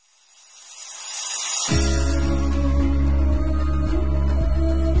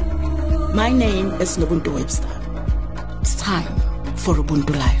My name is Nobuntu Webster. It's time for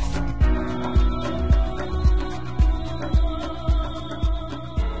Ubuntu Life.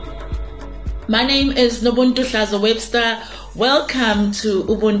 My name is Nobuntu Hlaza Webster. Welcome to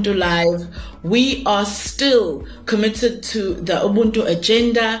Ubuntu Live. We are still committed to the Ubuntu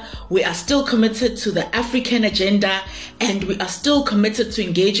agenda. We are still committed to the African agenda, and we are still committed to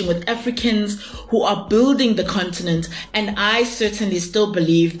engaging with Africans who are building the continent. And I certainly still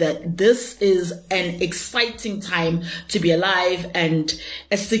believe that this is an exciting time to be alive and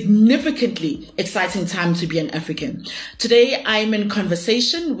a significantly exciting time to be an African. Today, I'm in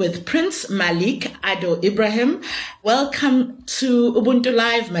conversation with Prince Malik Ado Ibrahim. Welcome to Ubuntu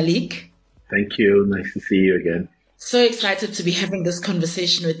Live, Malik. Thank you. Nice to see you again. So excited to be having this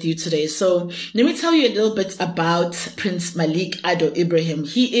conversation with you today. So let me tell you a little bit about Prince Malik Ado Ibrahim.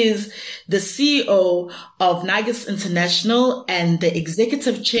 He is the CEO of Nagas International and the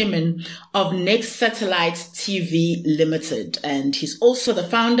executive chairman of Next Satellite TV Limited. And he's also the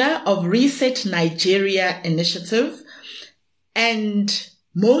founder of Reset Nigeria Initiative. And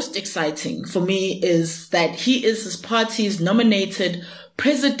most exciting for me is that he is his party's nominated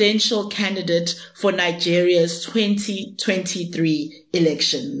presidential candidate for Nigeria's 2023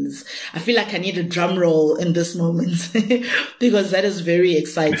 elections. I feel like I need a drum roll in this moment because that is very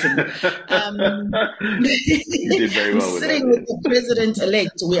exciting. You did very well with sitting that, with the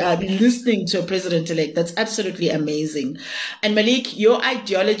president-elect. We are listening to a president-elect. That's absolutely amazing. And Malik, your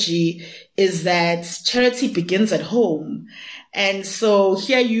ideology is that charity begins at home. And so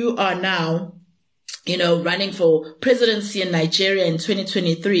here you are now, running for presidency in Nigeria in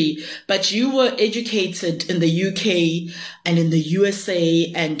 2023, but you were educated in the UK and in the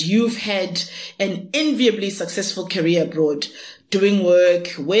USA, and you've had an enviably successful career abroad, doing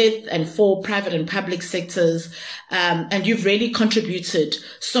work with and for private and public sectors. And you've really contributed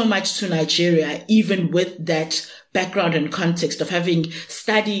so much to Nigeria, even with that background and context of having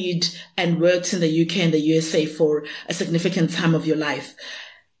studied and worked in the UK and the USA for a significant time of your life.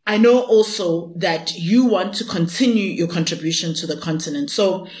 I know also that you want to continue your contribution to the continent.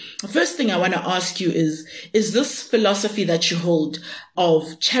 So the first thing I want to ask you is this philosophy that you hold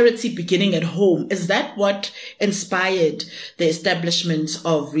of charity beginning at home, is that what inspired the establishment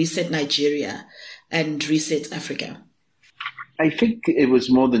of Reset Nigeria and Reset Africa? I think it was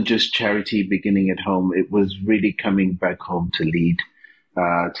more than just charity beginning at home. It was really coming back home to lead,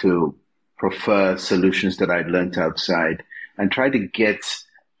 to prefer solutions that I'd learned outside and try to get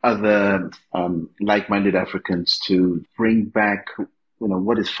other like-minded Africans to bring back,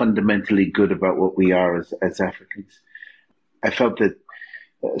 what is fundamentally good about what we are as Africans. I felt that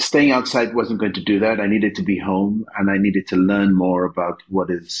staying outside wasn't going to do that. I needed to be home, and I needed to learn more about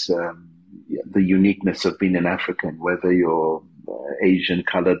what is the uniqueness of being an African, whether you're Asian,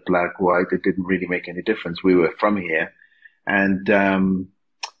 colored, black, white. It didn't really make any difference. We were from here. And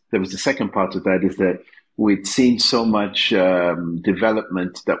there was the second part of that, is that we'd seen so much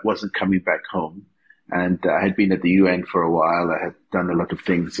development that wasn't coming back home. And I had been at the UN for a while. I had done a lot of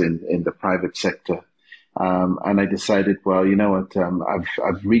things in the private sector. And I decided, well, you know what?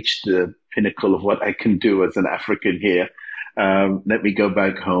 I've reached the pinnacle of what I can do as an African here. Let me go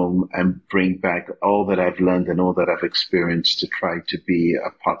back home and bring back all that I've learned and all that I've experienced to try to be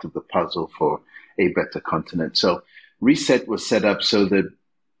a part of the puzzle for a better continent. So Reset was set up so that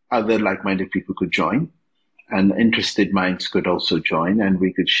other like-minded people could join, and interested minds could also join, and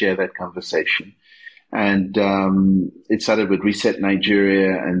we could share that conversation. And it started with Reset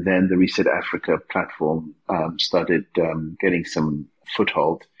Nigeria, and then the Reset Africa platform started getting some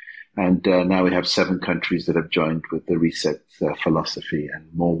foothold. And now we have 7 countries that have joined with the Reset philosophy, and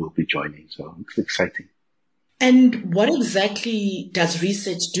more will be joining. So it's exciting. And what exactly does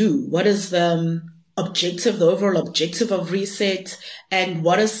Reset do? What is the overall objective of Reset, and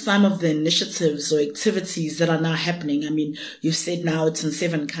what are some of the initiatives or activities that are now happening? I mean, you've said now it's in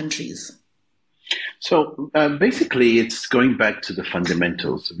 7 countries. So basically, it's going back to the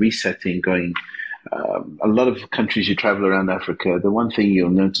fundamentals, resetting, a lot of countries you travel around Africa, the one thing you'll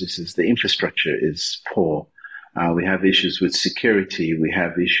notice is the infrastructure is poor. We have issues with security. We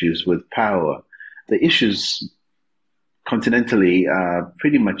have issues with power. The issues continentally are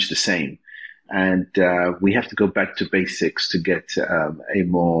pretty much the same. And we have to go back to basics to get a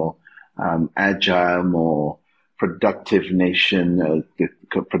more agile, more productive nation,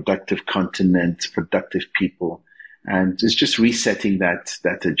 productive continent, productive people. And it's just resetting that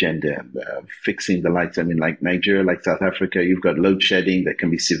agenda, fixing the lights. I mean, like Nigeria, like South Africa, you've got load shedding that can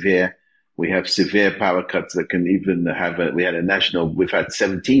be severe. We have severe power cuts that can even we've had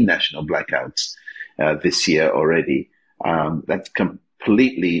 17 national blackouts this year already. That's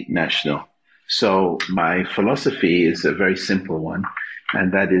completely national. So my philosophy is a very simple one,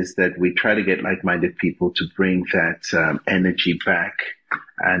 and that is that we try to get like-minded people to bring that energy back,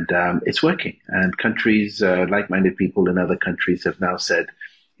 and it's working. And countries, like-minded people in other countries have now said,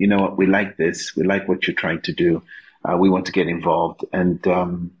 you know what, we like this, we like what you're trying to do, we want to get involved. And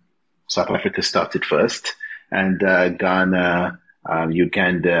South Africa started first, and Ghana,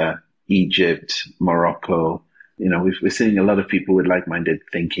 Uganda, Egypt, Morocco. We're seeing a lot of people with like-minded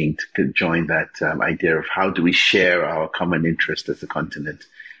thinking to join that idea of how do we share our common interest as a continent,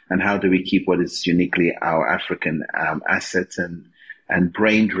 and how do we keep what is uniquely our African assets and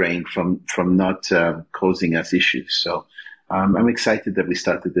brain drain from not causing us issues. So I'm excited that we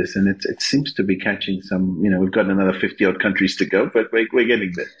started this, and it seems to be catching some. We've got another 50 odd countries to go, but we're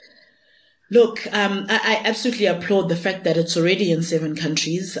getting there. Look, I absolutely applaud the fact that it's already in 7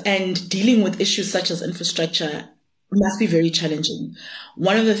 countries, and dealing with issues such as infrastructure must be very challenging.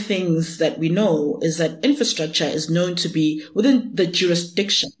 One of the things that we know is that infrastructure is known to be within the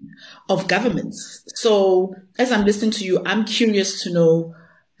jurisdiction of governments. So as I'm listening to you, I'm curious to know,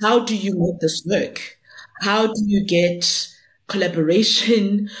 how do you make this work? How do you get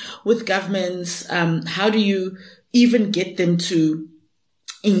collaboration with governments? How do you even get them to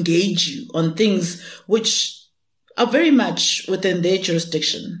engage you on things which are very much within their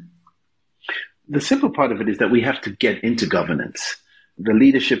jurisdiction? The simple part of it is that we have to get into governance. The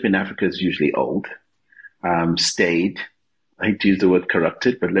leadership in Africa is usually old, staid. I hate to use the word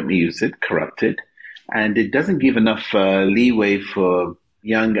corrupted, but let me use it, corrupted. And it doesn't give enough leeway for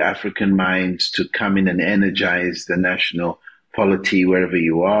young African minds to come in and energize the national polity wherever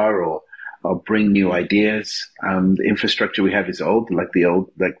you are, or bring new ideas. The infrastructure we have is old, like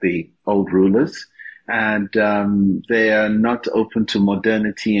the old rulers, and they are not open to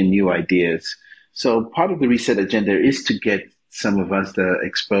modernity and new ideas. So part of the reset agenda is to get some of us that are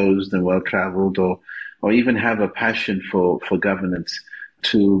exposed and well-traveled, or even have a passion for governance,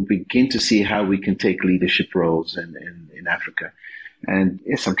 to begin to see how we can take leadership roles in Africa. And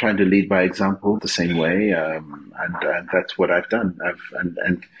yes, I'm trying to lead by example the same way, and that's what I've done.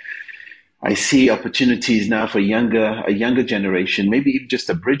 And I see opportunities now for a younger generation, maybe even just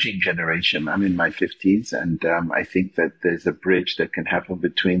a bridging generation. I'm in my 50s, and I think that there's a bridge that can happen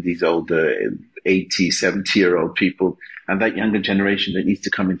between these older 80, 70-year-old people and that younger generation that needs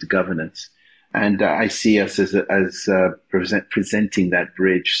to come into governance. And I see us as presenting that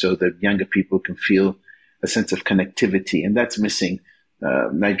bridge so that younger people can feel a sense of connectivity, and that's missing.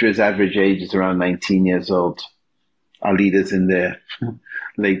 Nigeria's average age is around 19 years old. Our leaders in their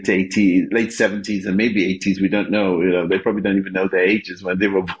late 70s and maybe 80s, we don't know. They probably don't even know their ages when they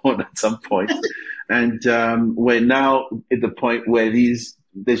were born at some point. And we're now at the point where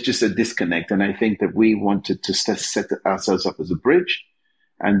there's just a disconnect. And I think that we wanted to set ourselves up as a bridge,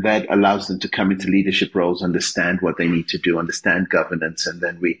 and that allows them to come into leadership roles, understand what they need to do, understand governance, and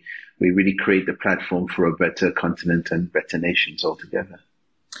then we really create the platform for a better continent and better nations altogether.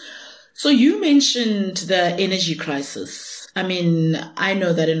 So you mentioned the energy crisis. I mean, I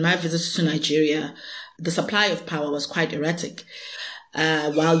know that in my visits to Nigeria, the supply of power was quite erratic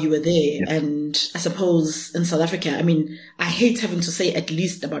while you were there. Yes. And I suppose in South Africa, I mean, I hate having to say at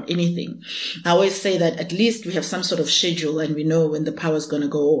least about anything. I always say that at least we have some sort of schedule and we know when the power is going to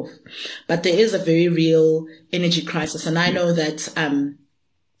go off. But there is a very real energy crisis. And I know that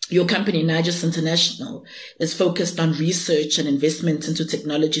your company, Nigis International, is focused on research and investment into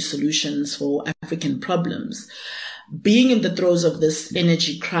technology solutions for African problems. Being in the throes of this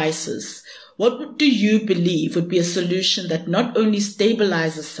energy crisis, what do you believe would be a solution that not only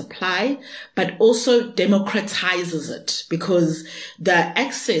stabilizes supply, but also democratizes it? Because the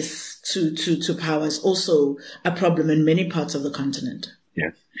access to power is also a problem in many parts of the continent.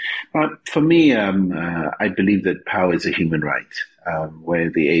 Yes. For me, I believe that power is a human right.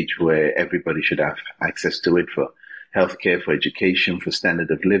 We're the age where everybody should have access to it, for healthcare, for education, for standard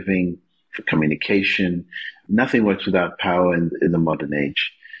of living, for communication. Nothing works without power in the modern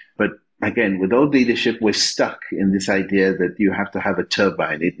age. But again, with old leadership, we're stuck in this idea that you have to have a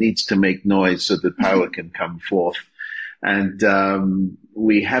turbine. It needs to make noise so that power can come forth. And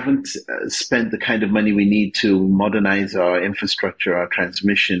we haven't spent the kind of money we need to modernize our infrastructure, our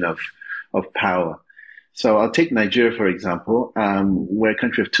transmission of power. So I'll take Nigeria, for example. We're a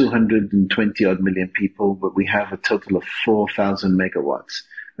country of 220 odd million people, but we have a total of 4,000 megawatts.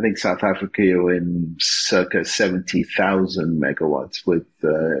 I think South Africa are in circa 70,000 megawatts with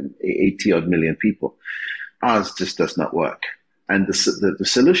 80 odd million people. Ours just does not work. And the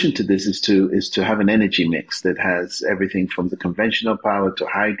solution to this is to have an energy mix that has everything from the conventional power to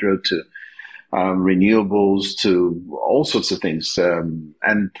hydro to renewables to all sorts of things.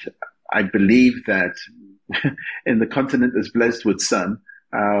 And I believe that in the continent that's blessed with sun,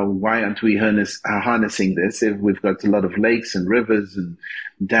 why aren't we harnessing this if we've got a lot of lakes and rivers and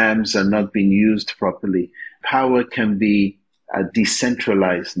dams are not being used properly? Power can be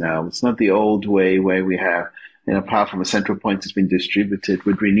decentralized now. It's not the old way where we have, power from a central point has been distributed.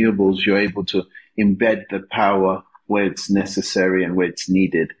 With renewables, you're able to embed the power where it's necessary and where it's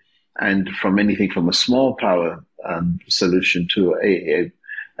needed. And from anything from a small power solution to a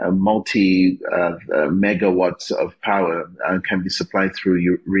multi megawatts of power can be supplied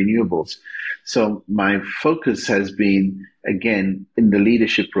through renewables. So my focus has been, again, in the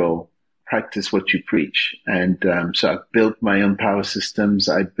leadership role, practice what you preach. And so I've built my own power systems.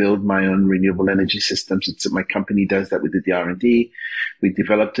 I build my own renewable energy systems. My company does that. We did the R&D. We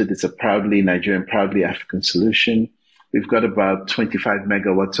developed it. It's a proudly Nigerian, proudly African solution. We've got about 25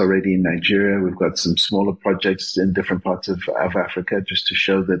 megawatts already in Nigeria. We've got some smaller projects in different parts of Africa just to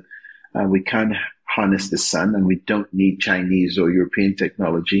show that we can harness the sun and we don't need Chinese or European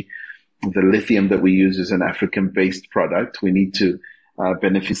technology. The lithium that we use is an African-based product. We need to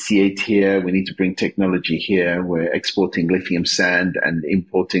beneficiate here. We need to bring technology here. We're exporting lithium sand and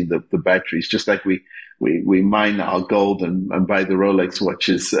importing the batteries, just like we mine our gold and buy the Rolex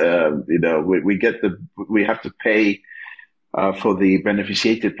watches. We have to pay for the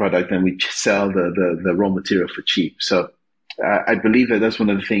beneficiated product, and we sell the raw material for cheap. So I believe that that's one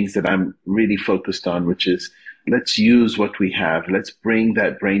of the things that I'm really focused on, which is let's use what we have. Let's bring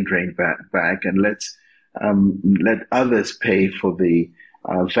that brain drain back and let's let others pay for the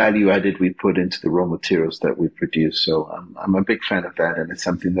value added we put into the raw materials that we produce. So I'm a big fan of that, and it's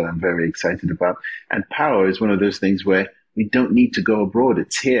something that I'm very excited about. And power is one of those things where we don't need to go abroad.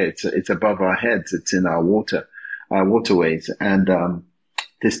 It's here. It's above our heads. It's in our waterways. And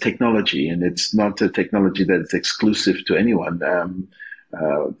this technology, and it's not a technology that's exclusive to anyone.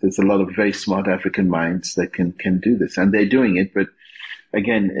 There's a lot of very smart African minds that can do this, and they're doing it. But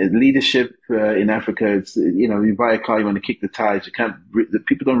again, leadership in Africa, it's, you buy a car, you want to kick the tires. The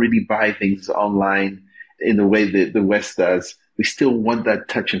people don't really buy things online in the way that the West does. We still want that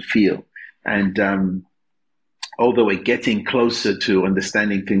touch and feel. And although we're getting closer to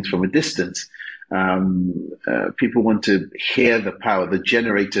understanding things from a distance, people want to hear the power. The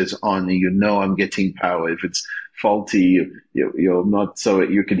generator's on, and I'm getting power. If it's faulty, you're not, so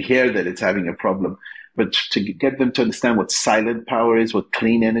you can hear that it's having a problem. But to get them to understand what silent power is, what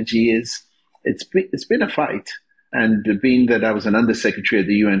clean energy is, it's been a fight. And being that I was an undersecretary at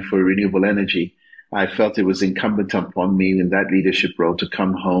the UN for renewable energy, I felt it was incumbent upon me in that leadership role to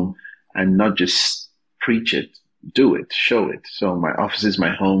come home and not just preach it, do it, show it. So my offices,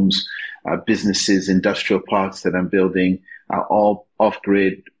 my homes, businesses, industrial parks that I'm building are all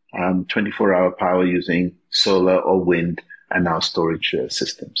off-grid, 24-hour power using solar or wind and our storage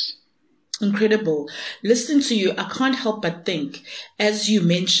systems. Incredible. Listening to you, I can't help but think, as you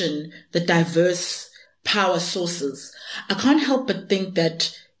mention the diverse power sources, I can't help but think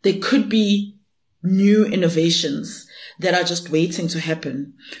that there could be new innovations that are just waiting to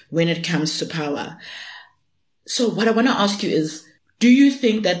happen when it comes to power. So what I want to ask you is, do you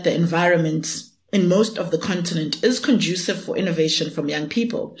think that the environment in most of the continent is conducive for innovation from young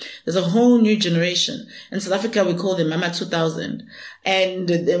people? There's a whole new generation. In South Africa, we call them Mama 2000. And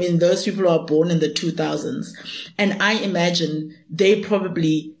those people are born in the 2000s. And I imagine they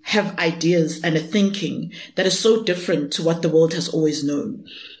probably have ideas and a thinking that is so different to what the world has always known.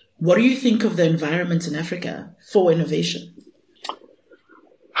 What do you think of the environment in Africa for innovation?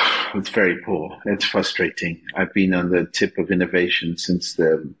 It's very poor. It's frustrating. I've been on the tip of innovation since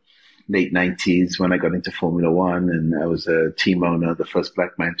the late 90s when I got into Formula One, and I was a team owner, the first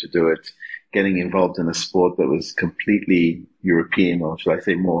black man to do it, getting involved in a sport that was completely European, or should I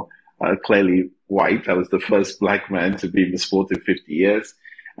say more clearly white. I was the first black man to be in the sport in 50 years.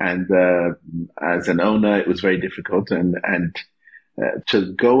 And as an owner, it was very difficult. And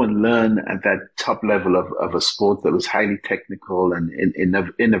to go and learn at that top level of a sport that was highly technical and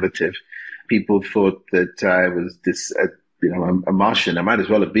innovative, people thought that I was a Martian. I might as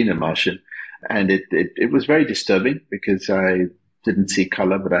well have been a Martian. And it was very disturbing because I didn't see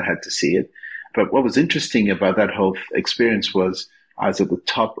color, but I had to see it. But what was interesting about that whole experience was I was at the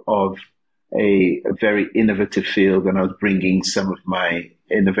top of a very innovative field, and I was bringing some of my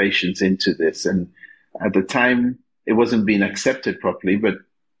innovations into this. And at the time, it wasn't being accepted properly, but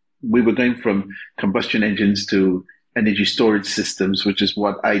we were going from combustion engines to energy storage systems, which is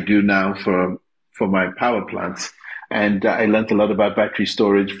what I do now for my power plants. And I learned a lot about battery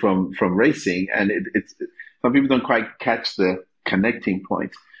storage from racing. And it's some people don't quite catch the connecting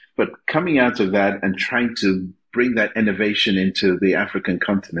point. But coming out of that and trying to bring that innovation into the African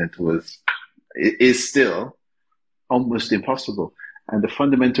continent is still almost impossible. And the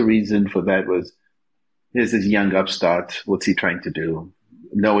fundamental reason for that was, here's this young upstart. What's he trying to do?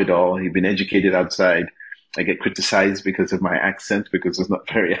 Know it all. He'd been educated outside. I get criticized because of my accent, because it's not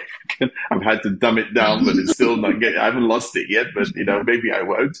very African. I've had to dumb it down, but it's still not I haven't lost it yet, but maybe I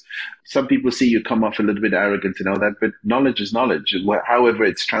won't. Some people see you come off a little bit arrogant and all that, but knowledge is knowledge. However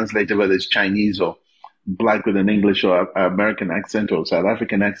it's translated, whether it's Chinese or black with an English or American accent or South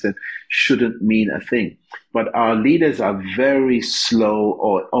African accent, shouldn't mean a thing. But our leaders are very slow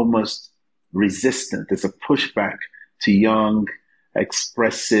or almost resistant. There's a pushback to young,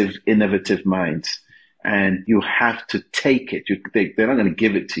 expressive, innovative minds. And you have to take it. They're not going to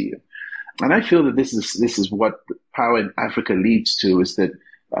give it to you. And I feel that this is what power in Africa leads to, is that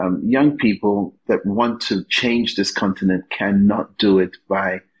young people that want to change this continent cannot do it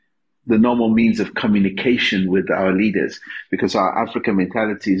by the normal means of communication with our leaders, because our African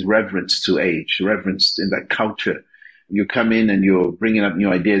mentality is reverence to age, reverence in that culture. You come in and you're bringing up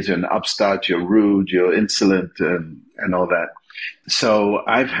new ideas, you're an upstart, you're rude, you're insolent, and all that. So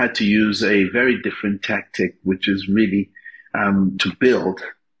I've had to use a very different tactic, which is really to build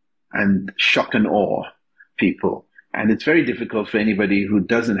and shock and awe people. And it's very difficult for anybody who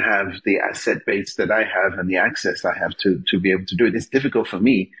doesn't have the asset base that I have and the access I have to be able to do it. It's difficult for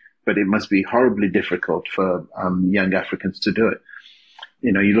me, but it must be horribly difficult for young Africans to do it.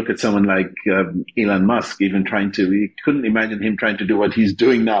 You look at someone like Elon Musk, you couldn't imagine him trying to do what he's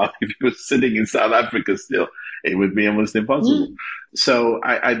doing now if he was sitting in South Africa still. It would be almost impossible. So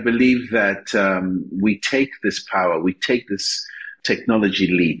I believe that we take this power, we take this technology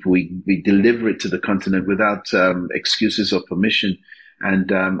leap, we deliver it to the continent without excuses or permission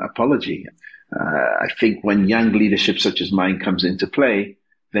and apology. I think when young leadership such as mine comes into play,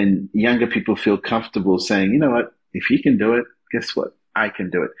 then younger people feel comfortable saying, you know what, if he can do it, guess what? I can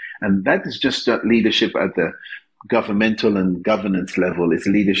do it. And that is just leadership at the governmental and governance level. It's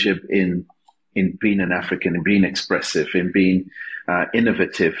leadership in being an African, in being expressive, in being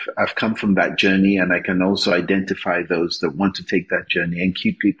innovative. I've come from that journey, and I can also identify those that want to take that journey and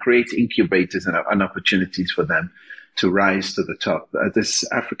create incubators and opportunities for them to rise to the top. There's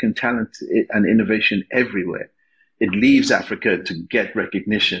African talent and innovation everywhere. It leaves Africa to get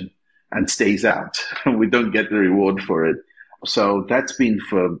recognition and stays out. We don't get the reward for it. So that's been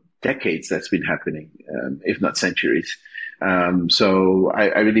for decades, that's been happening, if not centuries. So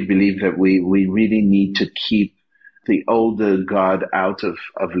I really believe that we really need to keep the older guard out of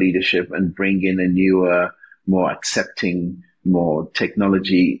leadership and bring in a newer, more accepting, more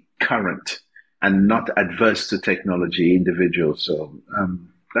technology current and not adverse to technology individuals. So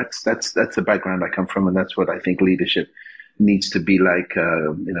that's the background I come from, and that's what I think leadership needs to be like.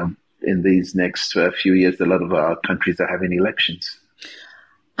 In these next few years, a lot of our countries are having elections.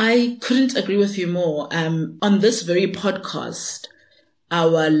 I couldn't agree with you more. On this very podcast,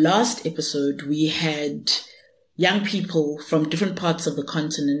 our last episode, we had young people from different parts of the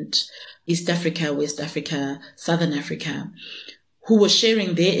continent, East Africa, West Africa, Southern Africa, who were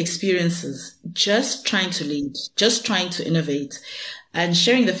sharing their experiences, just trying to lead, just trying to innovate, and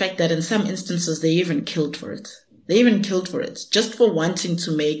sharing the fact that in some instances, they even killed for it. They even killed for it, just for wanting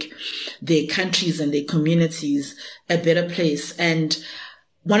to make their countries and their communities a better place. And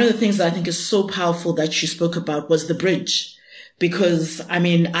one of the things that I think is so powerful that you spoke about was the bridge, because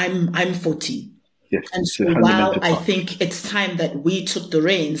I'm 40. Yes, and so while I think it's time that we took the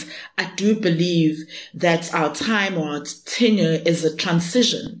reins, I do believe that our time or our tenure is a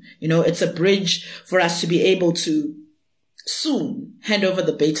transition. It's a bridge for us to be able to soon hand over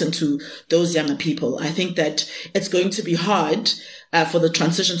the baton to those younger people. I think that it's going to be hard for the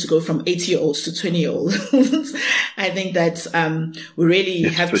transition to go from 80-year-olds to 20-year-olds. I think that we really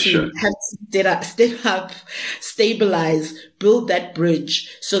have to step up, stabilize, build that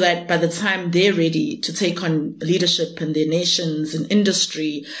bridge so that by the time they're ready to take on leadership in their nations and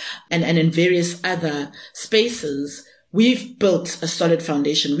industry and in various other spaces, we've built a solid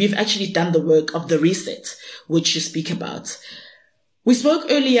foundation. We've actually done the work of the reset, which you speak about. We spoke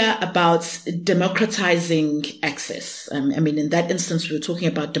earlier about democratizing access. In that instance, we were talking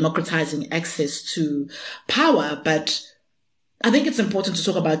about democratizing access to power, but I think it's important to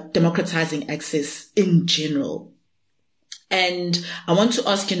talk about democratizing access in general. And I want to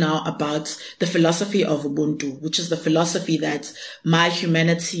ask you now about the philosophy of Ubuntu, which is the philosophy that my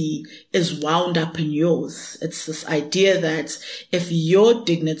humanity is wound up in yours. It's this idea that if your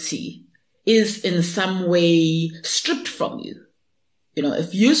dignity is in some way stripped from you,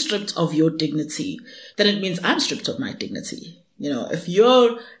 if you're stripped of your dignity, then it means I'm stripped of my dignity. If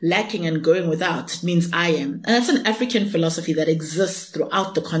you're lacking and going without, it means I am. And that's an African philosophy that exists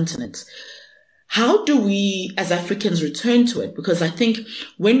throughout the continent. How do we as Africans return to it? Because I think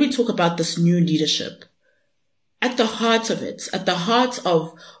when we talk about this new leadership, at the heart of it, at the heart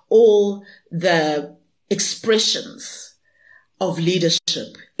of all the expressions of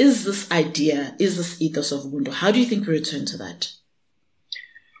leadership, is this idea, is this ethos of Ubuntu? How do you think we return to that?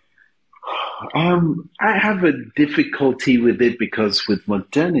 I have a difficulty with it because with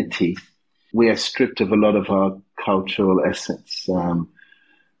modernity, we are stripped of a lot of our cultural essence.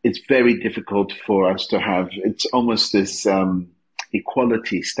 It's very difficult for us to have, it's almost this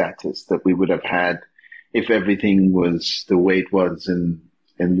equality status that we would have had if everything was the way it was in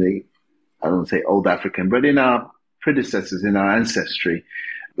the, I don't say old African, but in our predecessors, in our ancestry.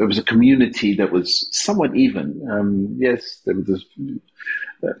 There was a community that was somewhat even. Yes, there was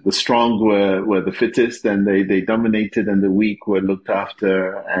the strong were the fittest, and they dominated, and the weak were looked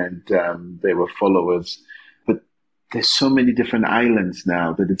after, and they were followers. But there's so many different islands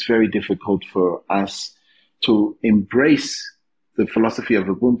now that it's very difficult for us to embrace the philosophy of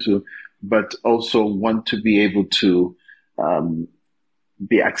Ubuntu, but also want to be able to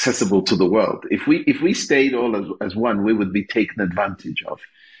be accessible to the world. If we stayed all as one, we would be taken advantage of.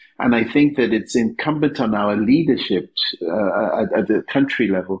 And I think that it's incumbent on our leadership at the country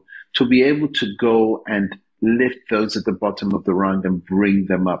level to be able to go and lift those at the bottom of the rung and bring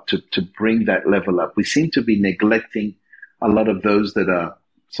them up, to bring that level up. We seem to be neglecting a lot of those that are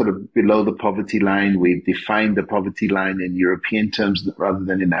sort of below the poverty line. We've defined the poverty line in European terms rather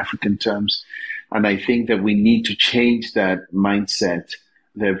than in African terms. And I think that we need to change that mindset.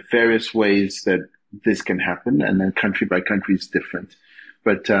 There are various ways that this can happen, and then country by country is different.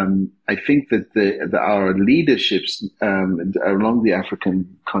 But I think that our leaderships along the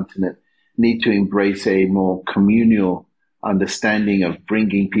African continent need to embrace a more communal understanding of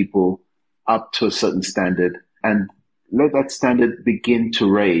bringing people up to a certain standard and let that standard begin to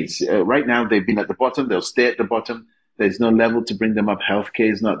raise. Right now, they've been at the bottom. They'll stay at the bottom. There's no level to bring them up.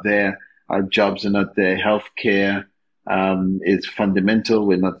 Healthcare is not there. Our jobs are not there. Healthcare is fundamental.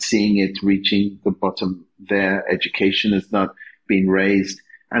 We're not seeing it reaching the bottom there. Education is not being raised,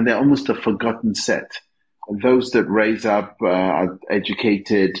 and they're almost a forgotten set. Those that raise up are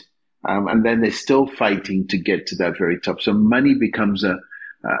educated, and then they're still fighting to get to that very top. So money becomes a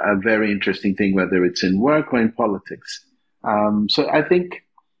very interesting thing, whether it's in work or in politics. So I think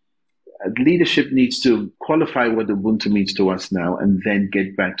leadership needs to qualify what Ubuntu means to us now, and then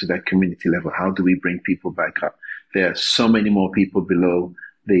get back to that community level. How do we bring people back up? There are so many more people below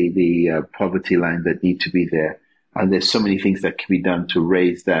the poverty line that need to be there. And there's so many things that can be done to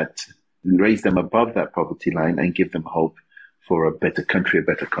raise them above that poverty line and give them hope for a better country, a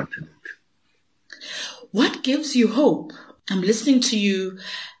better continent. What gives you hope? I'm listening to you,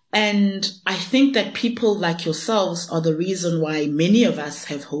 and I think that people like yourselves are the reason why many of us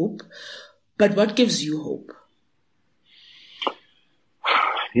have hope. But what gives you hope?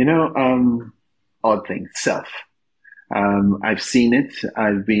 Odd thing, self. I've seen it.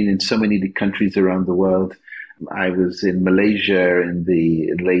 I've been in so many countries around the world. I was in Malaysia in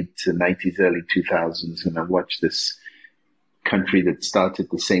the late 90s, early 2000s, and I watched this country that started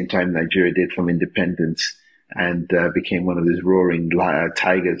the same time Nigeria did from independence and became one of these roaring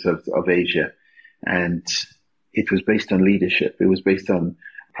tigers of Asia. And it was based on leadership. It was based on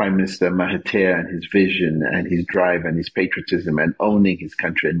Prime Minister Mahathir and his vision and his drive and his patriotism and owning his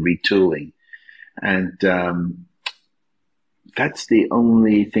country and retooling. And that's the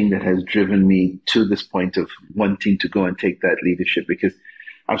only thing that has driven me to this point of wanting to go and take that leadership, because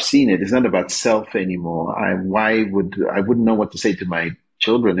I've seen it. It's not about self anymore. I wouldn't know what to say to my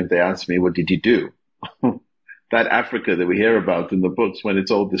children if they asked me, what did you do? That Africa that we hear about in the books, when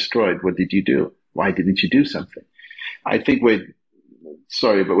it's all destroyed, what did you do? Why didn't you do something? I think we're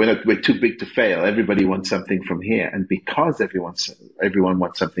too big to fail. Everybody wants something from here. And because everyone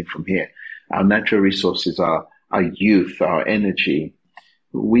wants something from here, our natural resources are our youth, our energy.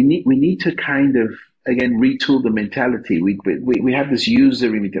 We need to kind of, again, retool the mentality. We have this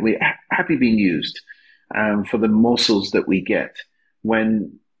usury mentality. We're happy being used for the morsels that we get,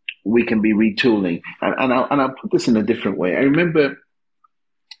 when we can be retooling. And I'll put this in a different way. I remember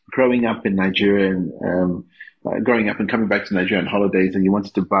growing up in Nigeria and coming back to Nigeria on holidays, and you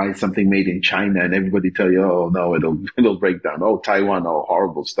wanted to buy something made in China, and everybody tell you, oh no, it'll break down. Oh, Taiwan, oh,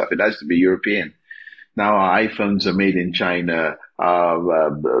 horrible stuff. It has to be European. Now our iPhones are made in China,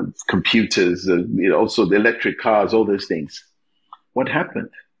 computers, also the electric cars, all those things. What happened?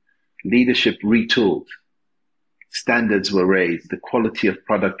 Leadership retooled. Standards were raised. The quality of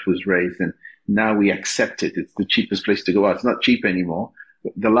product was raised. And now we accept it. It's the cheapest place to go out. It's not cheap anymore.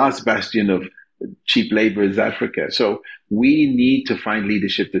 The last bastion of cheap labor is Africa. So we need to find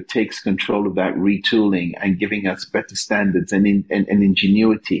leadership that takes control of that retooling and giving us better standards and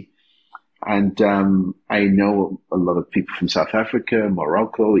ingenuity. And I know a lot of people from South Africa,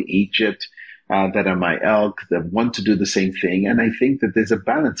 Morocco, Egypt, that are my ilk, that want to do the same thing. And I think that there's a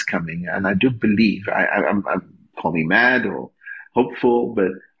balance coming. And I do believe, I'm call me mad or hopeful,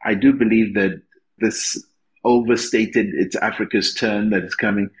 but I do believe that this overstated, it's Africa's turn that is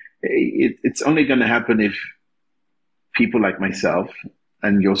coming. It's only going to happen if people like myself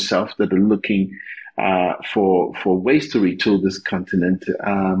and yourself that are looking for ways to retool this continent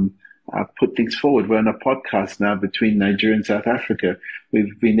put things forward. We're on a podcast now between Nigeria and South Africa.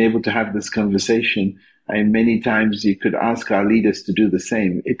 We've been able to have this conversation, and many times you could ask our leaders to do the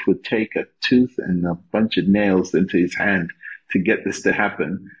same. It would take a tooth and a bunch of nails into his hand to get this to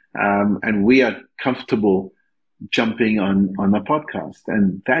happen. And we are comfortable jumping on a podcast.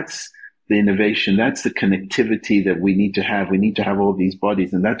 And that's the innovation. That's the connectivity that we need to have. We need to have all these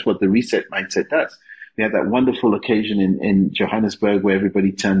bodies. And that's what the reset mindset does. We had that wonderful occasion in Johannesburg where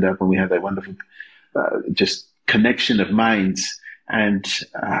everybody turned up, and we had that wonderful just connection of minds. And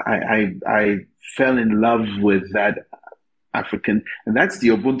I fell in love with that African. And that's the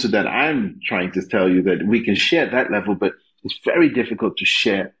Ubuntu that I'm trying to tell you, that we can share at that level, but it's very difficult to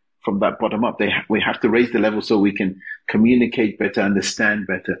share from that bottom up. We have to raise the level so we can communicate better, understand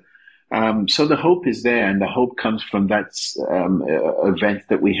better. So the hope is there, and the hope comes from that event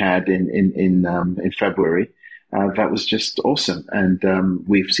that we had in February. That was just awesome, and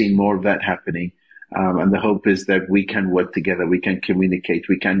we've seen more of that happening. And the hope is that we can work together, we can communicate,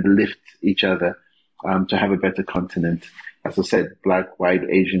 we can lift each other to have a better continent. As I said, black, white,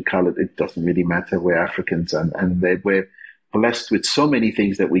 Asian, colored, it doesn't really matter. We're Africans, and we're blessed with so many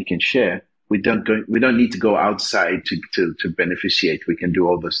things that we can share. We don't need to go outside to beneficiate. We can do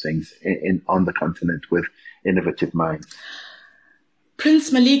all those things on the continent with innovative minds.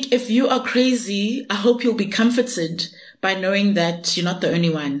 Prince Malik, if you are crazy, I hope you'll be comforted by knowing that you're not the only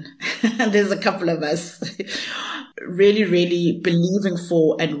one. There's a couple of us really, really believing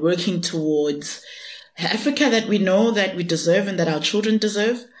for and working towards Africa that we know that we deserve and that our children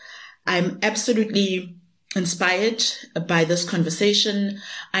deserve. I'm absolutely inspired by this conversation.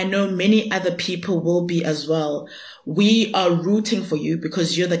 I know many other people will be as well. We are rooting for you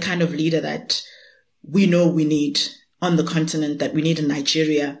because you're the kind of leader that we know we need on the continent, that we need in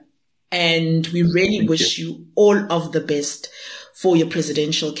Nigeria. And we really wish you all of the best for your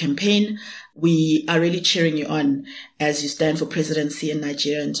presidential campaign. We are really cheering you on as you stand for presidency in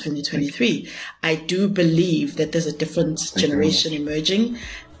Nigeria in 2023. I do believe that there's a different generation emerging,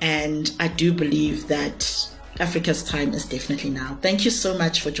 and I do believe that Africa's time is definitely now. Thank you so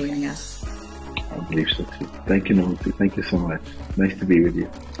much for joining us. I believe so too. Thank you, Nomusi. Thank you so much. Nice to be with you.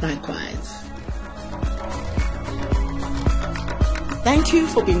 Likewise. Thank you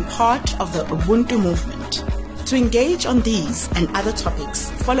for being part of the Ubuntu movement. To engage on these and other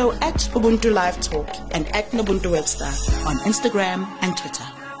topics, follow at Ubuntu Live Talk and at Nobuntu Webster on Instagram and Twitter.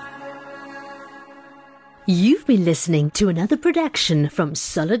 You've been listening to another production from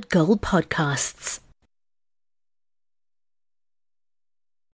Solid Gold Podcasts.